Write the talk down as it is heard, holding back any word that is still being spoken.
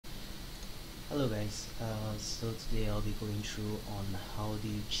Hello guys, so today I'll be going through on how do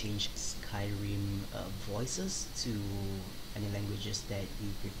you change Skyrim voices to any languages that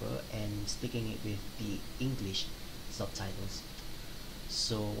you prefer and speaking it with the English subtitles.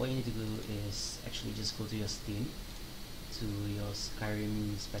 So what you need to do is actually just go to your Steam, to your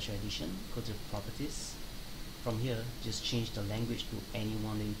Skyrim Special Edition, go to Properties. From here, just change the language to any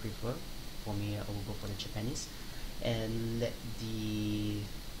one that you prefer. For me, I will go for the Japanese and let the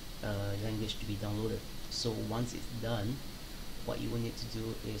language to be downloaded. So once it's done, what you will need to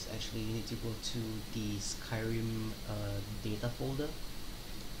do is actually you need to go to the Skyrim data folder,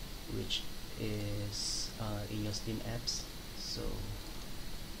 which is in your Steam apps. So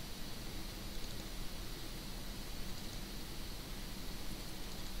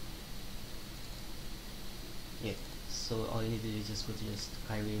yeah, so all you need to do is just go to the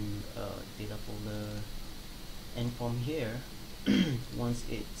Skyrim data folder, and from here once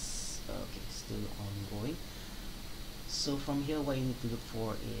it's okay, still ongoing, so from here what you need to look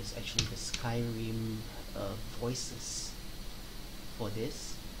for is actually the Skyrim voices for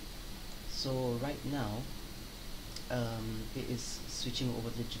this. So right now it is switching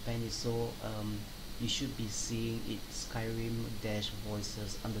over to Japanese, so you should be seeing it Skyrim dash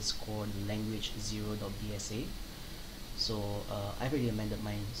voices underscore language 0.bsa. So I've already amended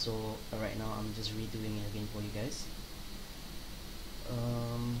mine, so right now I'm just redoing it again for you guys.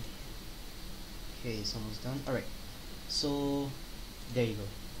 Okay, it's almost done. Alright, so there you go.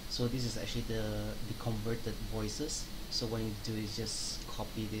 So this is actually the converted voices. So what you need to do is just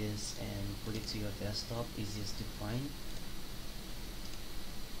copy this and put it to your desktop, easiest to find.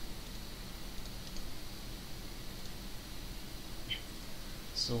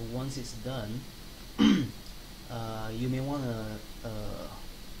 So once it's done, you may want to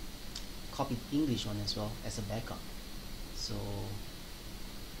copy the English one as well as a backup. So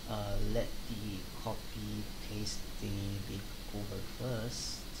let the copy paste thingy be over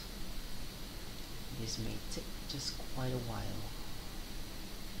first. This may take just quite a while.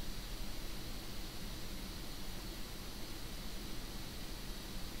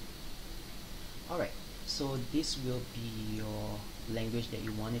 Alright, so this will be your language that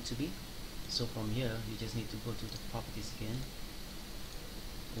you want it to be. So from here you just need to go to the properties again,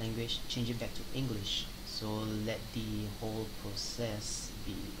 language, change it back to English. So let the whole process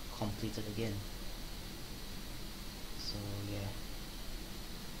be completed again. So yeah,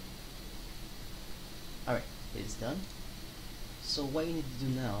 alright, it's done. So what you need to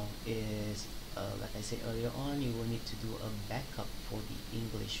do now is like I said earlier on, you will need to do a backup for the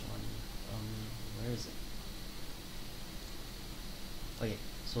English one. Where is it? Okay,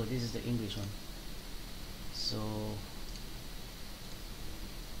 so this is the English one. So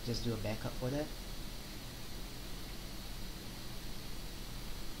just do a backup for that.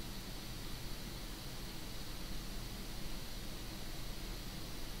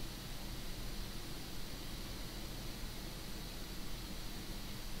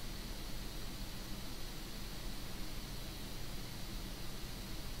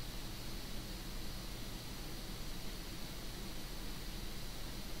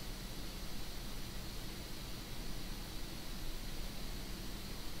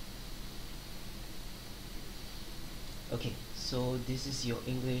 Okay, so this is your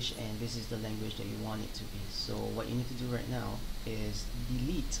English and this is the language that you want it to be. So what you need to do right now is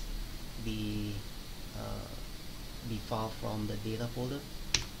delete the file from the data folder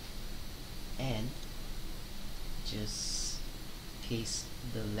and just paste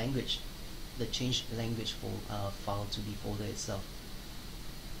the language, the changed language file to the folder itself.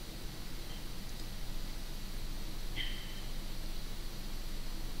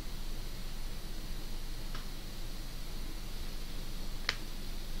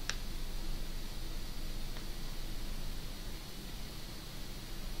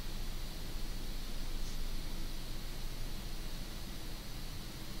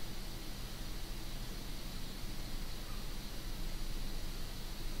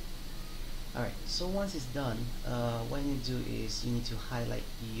 Alright, so once it's done, what you need to do is you need to highlight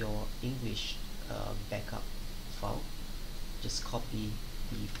your English backup file. Just copy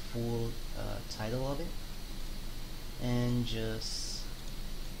the full title of it and just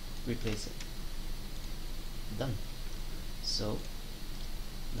replace it. Done. So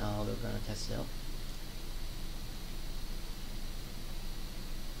now we're gonna test it out.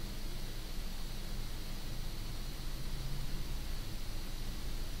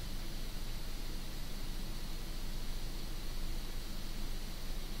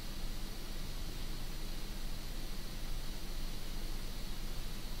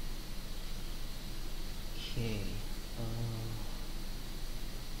 Okay.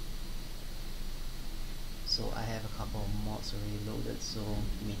 So I have a couple of mods already loaded, so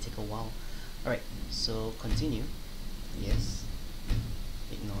it may take a while. Alright, so continue. Yes.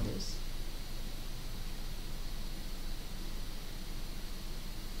 Ignore this.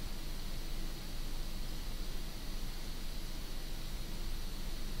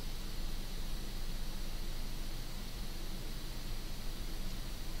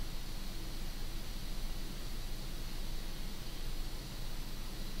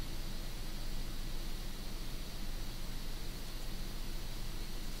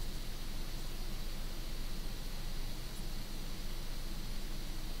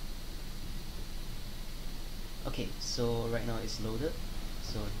 Okay, so right now it's loaded.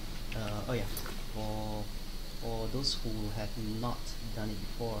 So oh yeah, for those who have not done it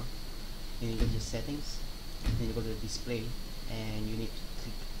before, you need to go to settings, then you go to display, and you need to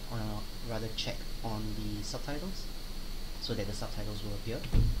click on, rather check on the subtitles so that the subtitles will appear.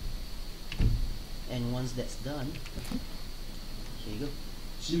 And once that's done, here you go.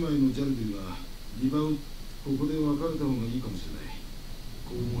 姉妹のジャルディはリバウここで別れた方がいいかもしれない。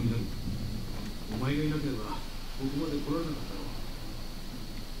こう思いなる。お前がいなければここまで来られなかっ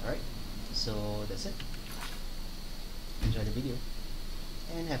たろう。 Alright, so that's it. Enjoy the video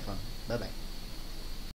and have fun. Bye bye.